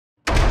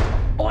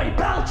Oi,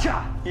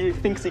 Belcher! He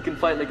thinks he can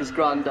fight like his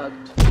granddad.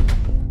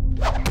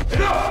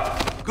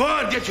 Enough! Go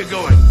on, get you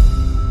going.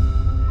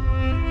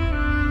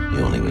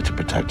 The only way to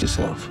protect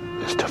yourself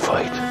is to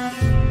fight.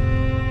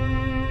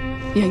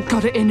 He ain't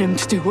got it in him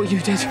to do what you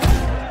did.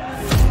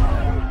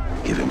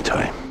 Give him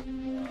time.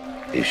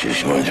 If you're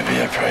going to be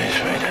a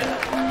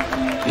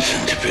prizefighter, it's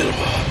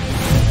undebatable.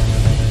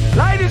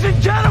 Ladies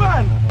and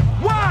gentlemen,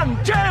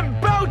 one Jim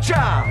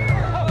Belcher!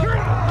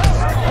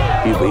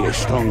 You'll be a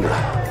stronger,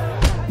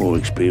 more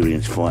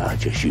experienced fighter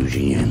just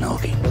using your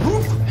noggin.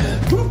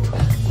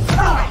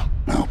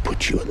 I'll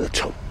put you at the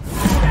top.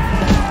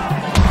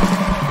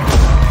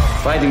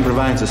 Fighting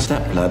provides a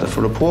stepladder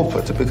for a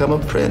pauper to become a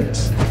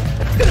prince.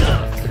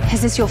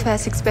 Is this your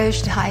first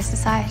exposure to high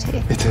society?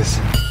 It is.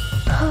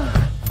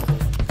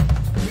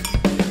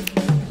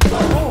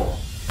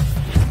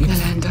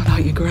 You'll end up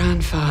like your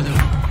grandfather.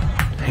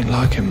 Ain't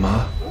like him,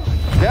 Ma.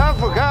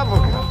 Careful, careful,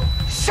 careful.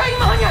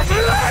 Shame on you! Leave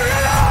me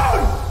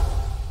alone!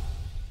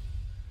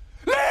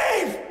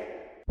 Leave!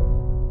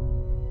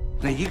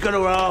 Now you got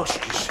to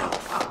ask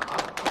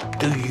yourself,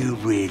 do you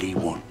really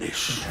want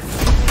this?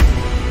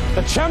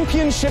 The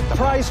championship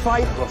prize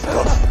fight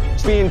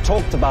is being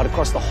talked about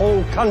across the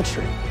whole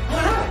country.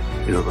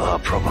 You look like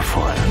a proper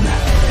fighter now.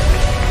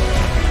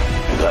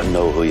 You got to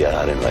know who you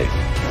are in life.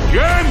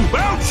 Jim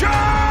Belcher!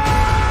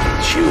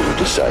 It's you who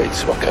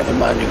decides what kind of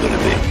man you're going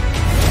to be.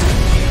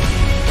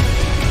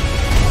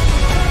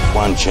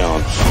 One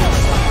chance,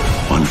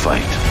 one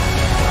fight.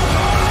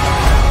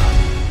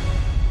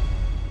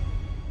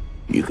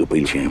 You could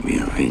be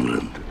champion of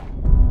England.